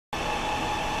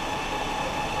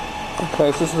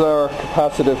Okay, so this is our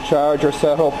capacitive charger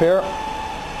setup here.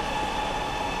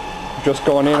 Just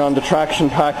going in on the traction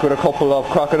pack with a couple of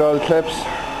crocodile clips,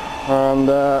 and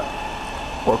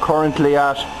we're currently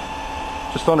at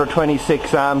just under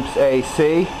 26 amps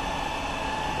AC,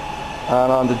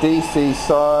 and on the DC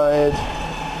side,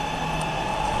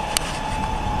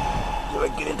 so I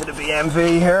get into the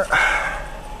BMV here,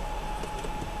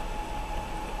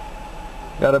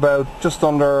 got about just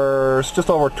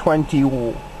over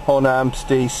 21 amps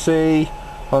DC,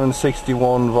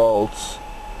 161 volts.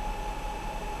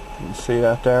 You can see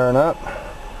that there and that.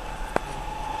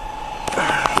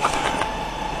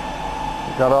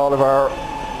 We've got all of our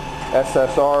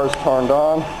SSRs turned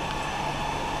on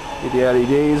with the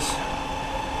LEDs.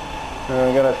 And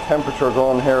I got a temperature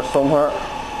going here somewhere.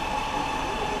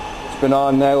 It's been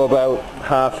on now about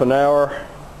half an hour,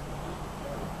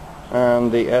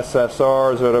 and the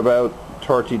SSRs are at about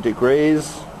 30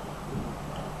 degrees.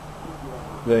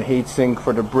 The heatsink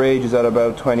for the bridge is at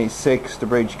about 26, the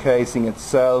bridge casing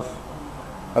itself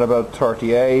at about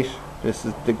 38. This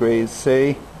is degrees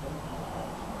C.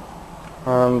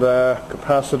 And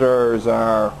capacitors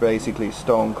are basically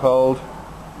stone cold.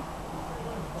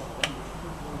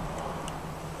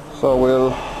 So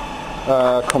we'll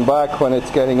come back when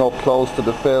it's getting up close to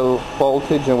the fill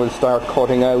voltage, and we'll start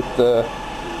cutting out the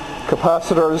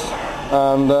capacitors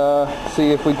and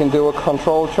see if we can do a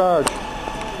controlled charge.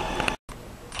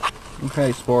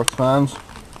 Okay, sports fans,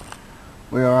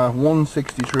 we are at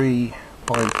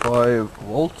 163.5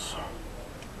 volts,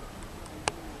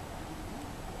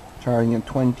 charging at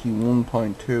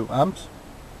 21.2 amps,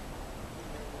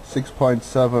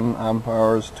 6.7 amp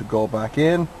hours to go back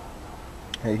in,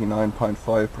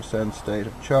 89.5% state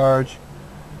of charge,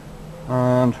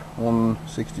 and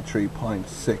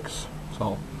 163.6.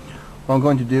 So what I'm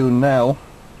going to do now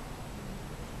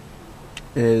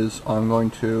is I'm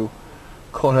going to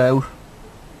cut out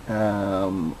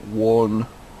one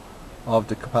of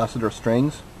the capacitor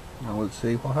strings, and we'll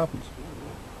see what happens.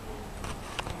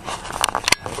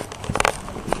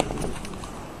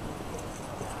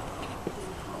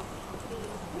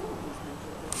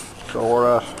 So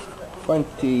we're at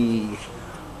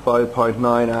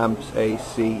 25.9 amps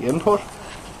AC input.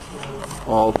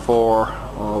 All four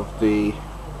of the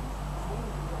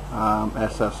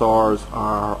SSRs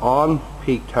are on.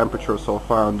 Peak temperature so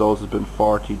far on those has been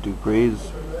 40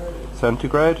 degrees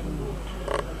centigrade.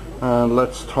 And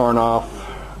let's turn off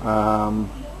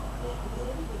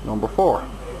number 4.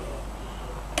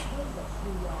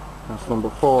 That's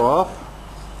number 4 off.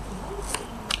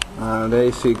 And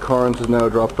AC current has now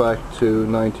dropped back to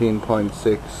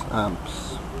 19.6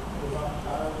 amps.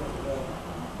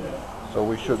 So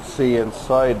we should see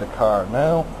inside the car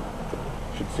now,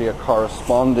 should see a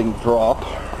corresponding drop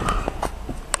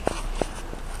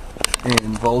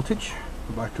in voltage.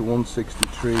 Go back to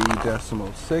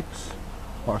 163.6,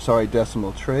 or sorry,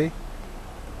 decimal 3,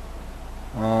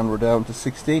 and we're down to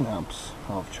 16 amps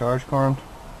of charge current,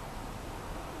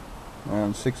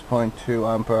 and 6.2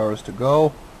 amp hours to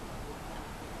go,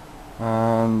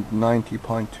 and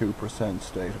 90.2%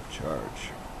 state of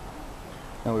charge.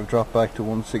 Now we've dropped back to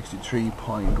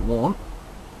 163.1.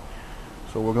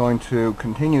 So we're going to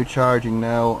continue charging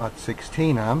now at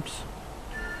 16 amps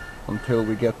until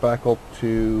we get back up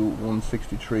to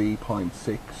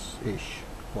 163.6-ish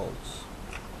volts.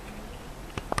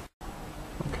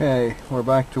 Okay, we're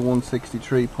back to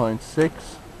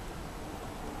 163.6.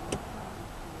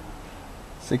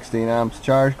 16 amps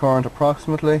charge current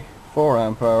approximately, 4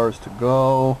 amp hours to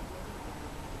go,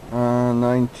 and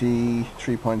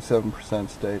 93.7%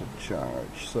 state of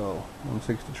charge. So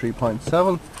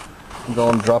 163.7. I'm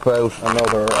going to drop out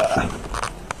another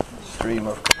stream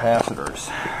of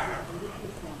capacitors.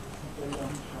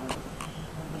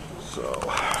 So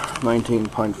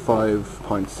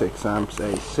 19.5.6 amps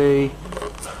AC.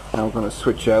 Now we're going to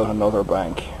switch out another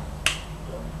bank.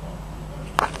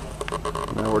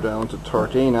 Now we're down to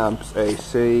 13 amps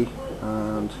AC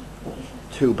and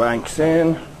 2 banks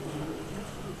in.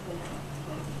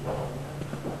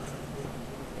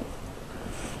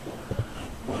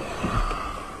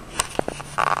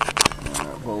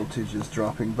 Voltage is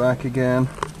dropping back again,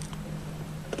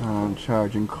 and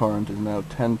charging current is now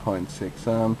 10.6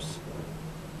 amps,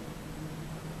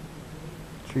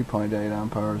 3.8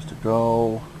 amp hours to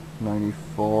go,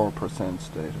 94%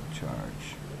 state of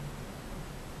charge.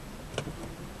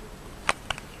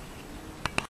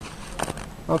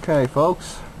 Okay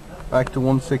folks, back to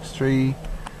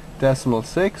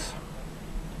 163.6,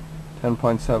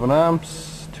 10.7 amps,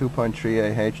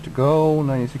 2.3 AH to go,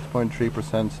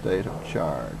 96.3% state of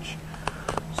charge.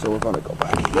 So we're going to go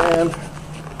back again,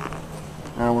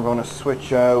 and we're we're going to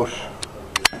switch out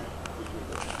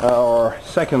our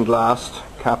second last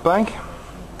cap bank,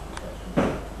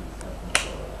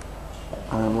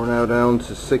 and we're now down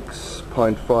to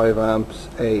 6.5 amps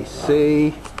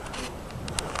AC,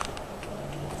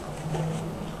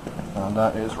 and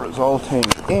that is resulting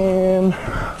in,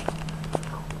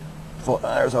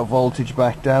 there's our voltage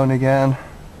back down again.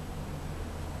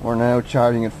 We're now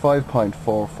charging at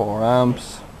 5.44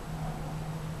 amps,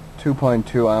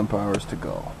 2.2 amp hours to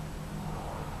go.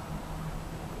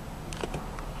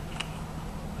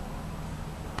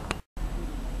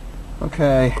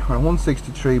 Okay, we're at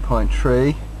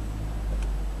 163.3,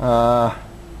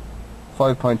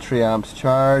 5.3 amps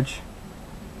charge,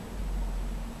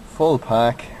 full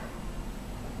pack,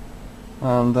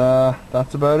 and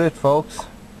that's about it, folks.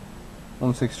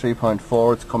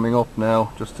 163.4, it's coming up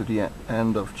now just to the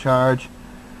end of charge,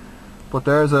 but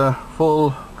there's a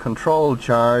full controlled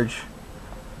charge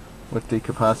with the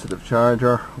capacitive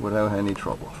charger without any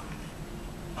trouble.